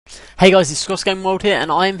Hey guys, it's Scott's Game World here,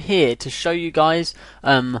 and I'm here to show you guys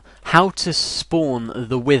how to spawn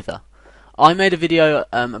the Wither. I made a video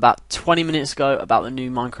about 20 minutes ago about the new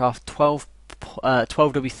Minecraft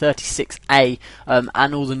 12W36A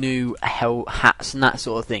and all the new hell hats and that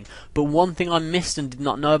sort of thing. But one thing I missed and did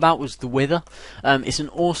not know about was the Wither. It's an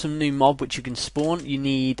awesome new mob which you can spawn. You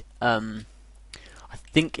need, I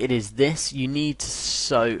think it is this. You need to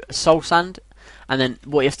sow soul sand, and then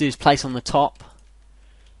what you have to do is place on the top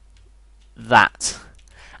that,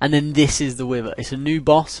 and then this is the Wither. It's a new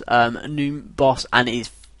boss, and it's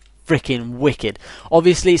freaking wicked.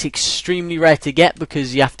 Obviously, it's extremely rare to get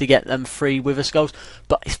because you have to get them free Wither skulls,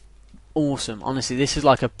 but it's awesome. Honestly, this is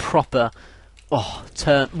like a proper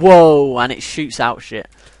turn. Whoa, and it shoots out shit.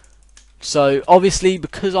 So obviously,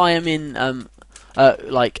 because I am in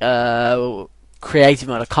creative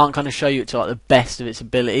mode, I can't kind of show you it to like the best of its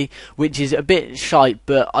ability, which is a bit shite,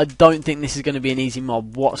 but I don't think this is going to be an easy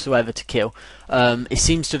mob whatsoever to kill. It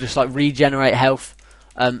seems to just like regenerate health,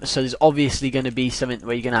 so there's obviously going to be something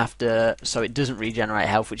where you're going to have to, so it doesn't regenerate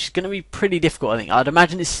health, which is going to be pretty difficult. I think I'd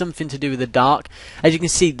imagine it's something to do with the dark. As you can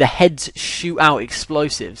see, the heads shoot out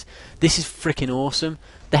explosives. This is freaking awesome.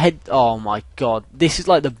 The head, oh my god, this is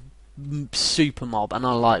like the super mob, and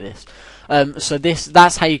I like this. So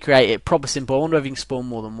that's how you create it. Proper simple. I wonder if you can spawn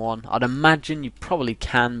more than one. I'd imagine you probably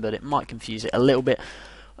can, but it might confuse it a little bit.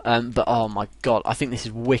 But oh my god, I think this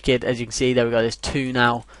is wicked. As you can see, there we go. There's two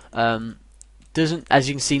now. As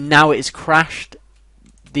you can see now, it's crashed.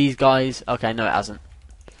 These guys. Okay, no, it hasn't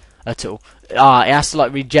at all. It has to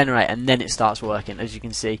like regenerate and then it starts working, as you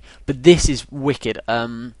can see. But this is wicked.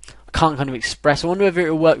 I can't kind of express. I wonder if it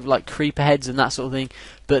will work with like creeper heads and that sort of thing.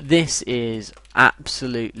 But this is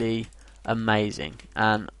absolutely amazing,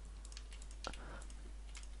 and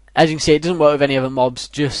as you can see, it doesn't work with any other mobs,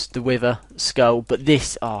 just the Wither skull. But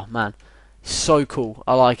this, oh man, so cool.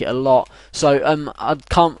 I like it a lot. So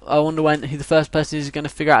I wonder who the first person is going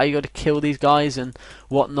to figure out how you got to kill these guys and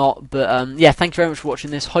whatnot. But yeah, thank you very much for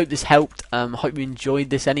watching this. Hope this helped. Hope you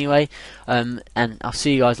enjoyed this anyway. And I'll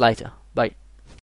see you guys later.